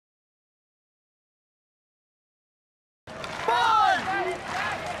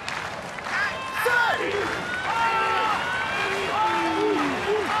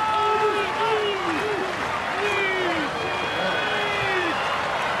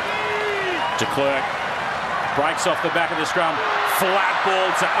De Klerk breaks off the back of the scrum. Flat ball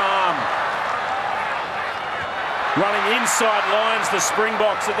to arm. Running inside lines, the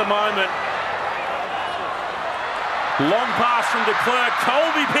Springboks at the moment. Long pass from De Klerk.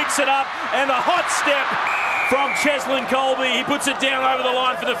 Colby picks it up, and a hot step from Cheslin Colby. He puts it down over the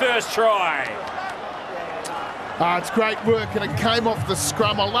line for the first try. It's great work, and it came off the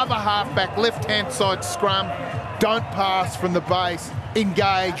scrum. I love a halfback, left-hand side scrum. Don't pass from the base.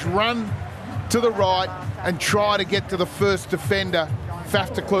 Engage, run to the right, and try to get to the first defender.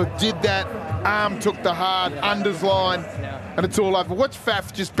 Faf de Klerk did that. Arm took the hard, unders line, and it's all over. Watch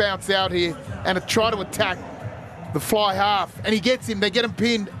Faf just bounce out here and try to attack the fly half, and he gets him. They get him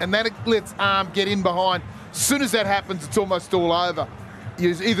pinned, and then it lets Arm get in behind. As soon as that happens, it's almost all over.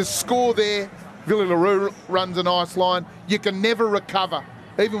 You either score there, Billy LaRue runs a nice line. You can never recover.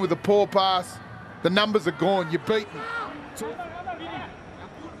 Even with a poor pass, the numbers are gone. You're beaten.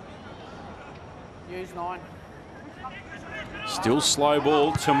 Use 9. Still slow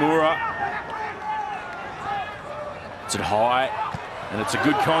ball, Tamura. It's it high, and it's a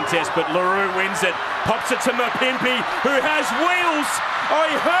good contest, but LaRue wins it. Pops it to Mapimpi, who has wheels. Oh,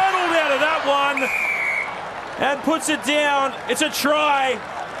 he hurdled out of that one and puts it down. It's a try.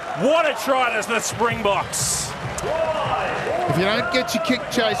 What a try to the Springboks. If you don't get your kick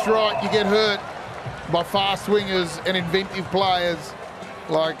chase right, you get hurt by fast wingers and inventive players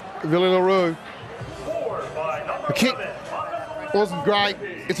like Billy LaRue. The kick wasn't great.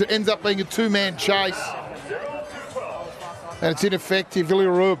 It ends up being a two-man chase, and it's ineffective. Billy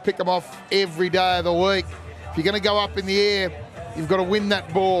LaRue will pick them off every day of the week. If you're going to go up in the air, you've got to win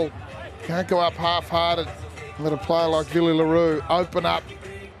that ball. You can't go up half-hearted and let a player like Billy LaRue open up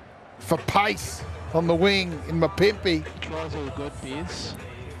for pace on the wing in Mapimpi. Tries all good, Beers.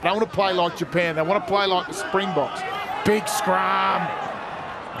 They don't want to play like Japan. They want to play like the Springboks. Big scrum.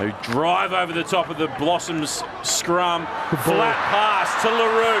 Who drive over the top of the Blossoms scrum. Flat pass to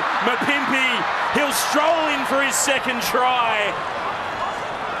LaRue. Mapimpi, he'll stroll in for his second try.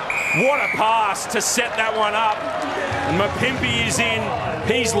 What a pass to set that one up. And Mapimpi is in.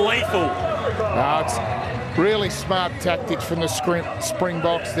 He's lethal. It's really smart tactics from the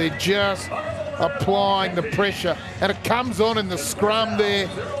Springboks. They're just applying the pressure. And it comes on in the scrum there.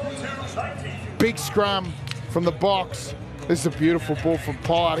 Big scrum from the box. This is a beautiful ball from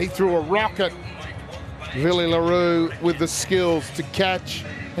Pollard. He threw a rocket. Billy LaRue with the skills to catch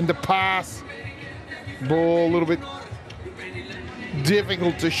and to pass. Ball a little bit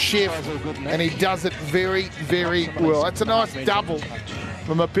difficult to shift, and he does it very, very well. That's a nice double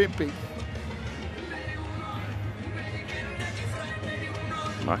from Mapimpi.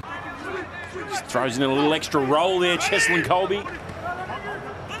 Just throws in a little extra roll there, Cheslin Colby.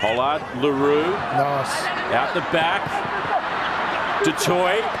 Pollard, LaRue. Nice. Out the back.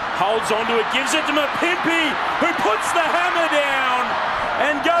 Detoy holds onto it, gives it to Mapimpi, who puts the hammer down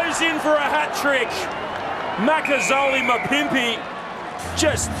and goes in for a hat trick. Makazole Mapimpi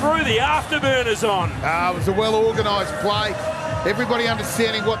just threw the afterburners on. It was a well-organised play. Everybody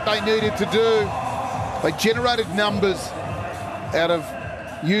understanding what they needed to do. They generated numbers out of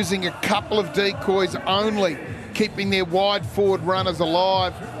using a couple of decoys only, keeping their wide forward runners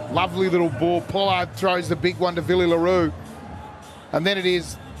alive. Lovely little ball. Pollard throws the big one to Billy LaRue. And then it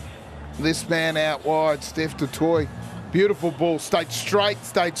is this man out wide, Steph Detoy. Beautiful ball. Stayed straight,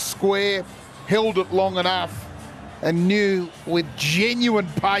 stayed square, held it long enough, and knew with genuine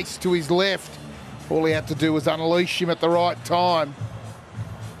pace to his left. All he had to do was unleash him at the right time.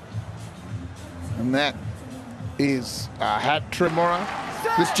 And that is a hat trick.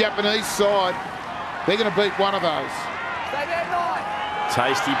 This Japanese side, they're going to beat one of those.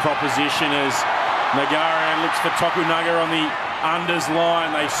 Tasty proposition as Nagarian looks for Tokunaga on the unders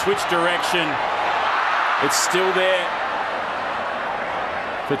line. They switch direction. It's still there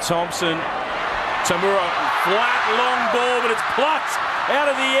for Thompson. Tamura, flat, long ball, but it's plucked out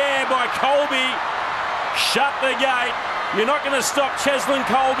of the air by Colby. Shut the gate. You're not going to stop Cheslin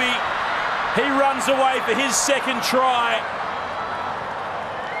Colby. He runs away for his second try.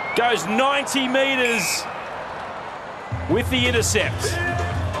 Goes 90 metres with the intercept.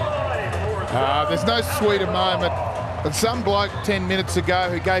 There's no sweeter moment than some bloke 10 minutes ago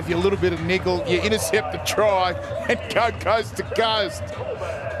who gave you a little bit of niggle. You intercept the try and go coast to coast.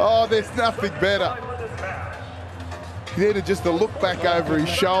 Oh, there's nothing better. He needed just a look back over his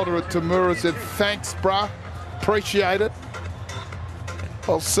shoulder at Tamura, said, thanks, bruh, appreciate it.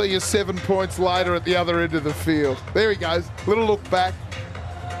 I'll see you 7 points later at the other end of the field. There he goes, little look back.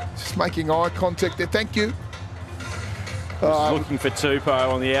 Just making eye contact there, thank you. Looking for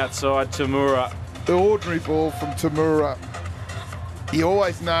Tupou on the outside, Tamura. The ordinary ball from Tamura. you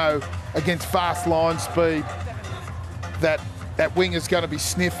always know against fast line speed that that winger's going to be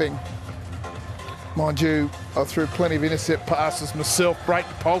sniffing. Mind you, I threw plenty of intercept passes myself.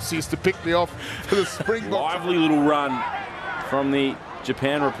 Brayton Pulse used to pick me off for the Springboks. Lively little run from the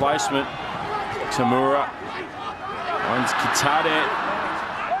Japan replacement. Tamura finds Kitade,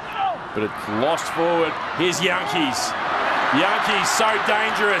 but it's lost forward. Here's Yankees. Yankees so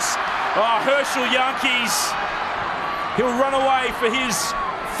dangerous. Oh, Herschel Yankees. He'll run away for his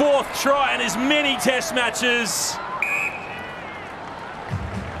 4th try in as many test matches.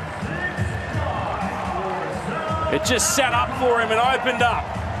 It just sat up for him and opened up.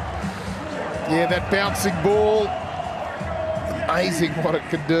 Yeah, that bouncing ball, amazing what it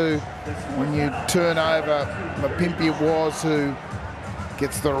could do when you turn over. Mapimpi it was who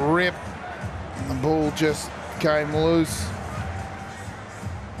gets the rip, and the ball just came loose.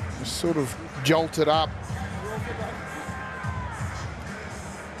 Just sort of jolted up.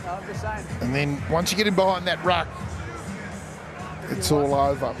 And then once you get him behind that ruck, it's all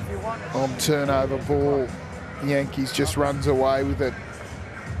over. On turnover ball, Yankees just runs away with it.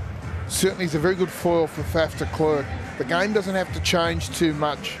 Certainly is a very good foil for Faf de Klerk. The game doesn't have to change too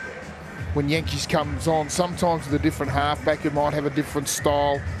much when Yankees comes on. Sometimes with a different halfback, it might have a different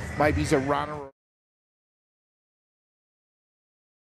style. Maybe he's a runner.